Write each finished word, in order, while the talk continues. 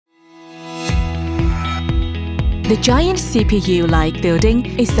The giant CPU-like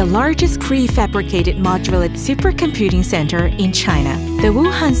building is the largest prefabricated modular supercomputing center in China, the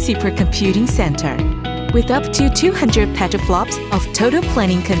Wuhan Supercomputing Center. With up to 200 petaflops of total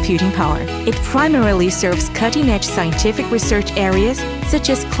planning computing power, it primarily serves cutting-edge scientific research areas such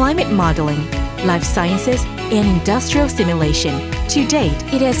as climate modeling, life sciences, and industrial simulation. To date,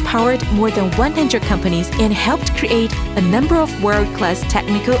 it has powered more than 100 companies and helped create a number of world-class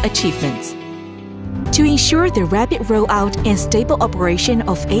technical achievements. To ensure the rapid rollout and stable operation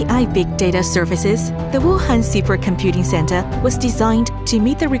of AI big data services, the Wuhan Supercomputing Center was designed to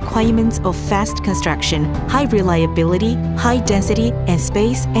meet the requirements of fast construction, high reliability, high density, and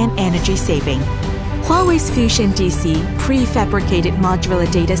space and energy saving. Huawei's Fusion DC prefabricated modular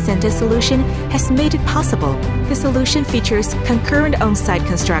data center solution has made it possible. The solution features concurrent on-site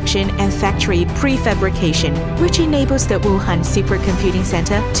construction and factory prefabrication, which enables the Wuhan Supercomputing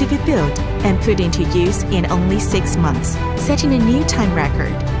Center to be built and put into use in only 6 months, setting a new time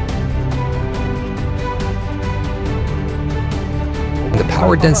record. The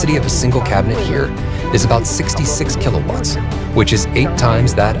power density of a single cabinet here is about 66 kilowatts, which is 8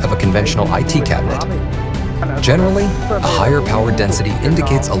 times that of a conventional IT cabinet. Generally, a higher power density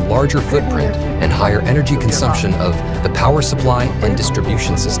indicates a larger footprint and higher energy consumption of the power supply and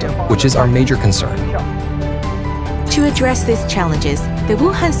distribution system, which is our major concern. To address these challenges, the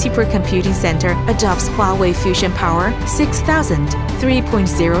Wuhan Supercomputing Center adopts Huawei Fusion Power 6000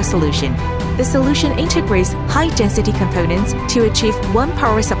 3.0 solution. The solution integrates high-density components to achieve 1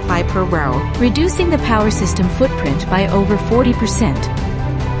 power supply per row, reducing the power system footprint by over 40%.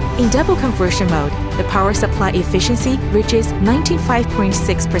 In double conversion mode, the power supply efficiency reaches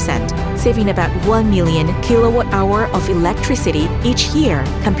 95.6%, saving about 1 million kilowatt-hour of electricity each year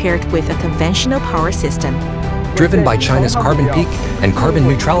compared with a conventional power system. Driven by China's carbon peak and carbon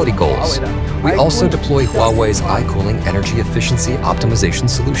neutrality goals, we also deploy Huawei's iCooling energy efficiency optimization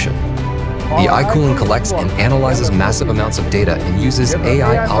solution. The iCooling collects and analyzes massive amounts of data and uses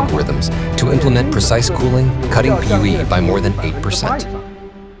AI algorithms to implement precise cooling, cutting PUE by more than 8%.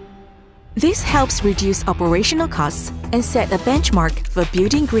 This helps reduce operational costs and set a benchmark for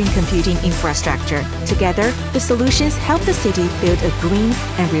building green computing infrastructure. Together, the solutions help the city build a green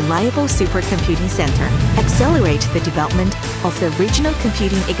and reliable supercomputing center, accelerate the development of the regional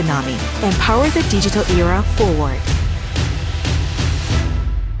computing economy, and power the digital era forward.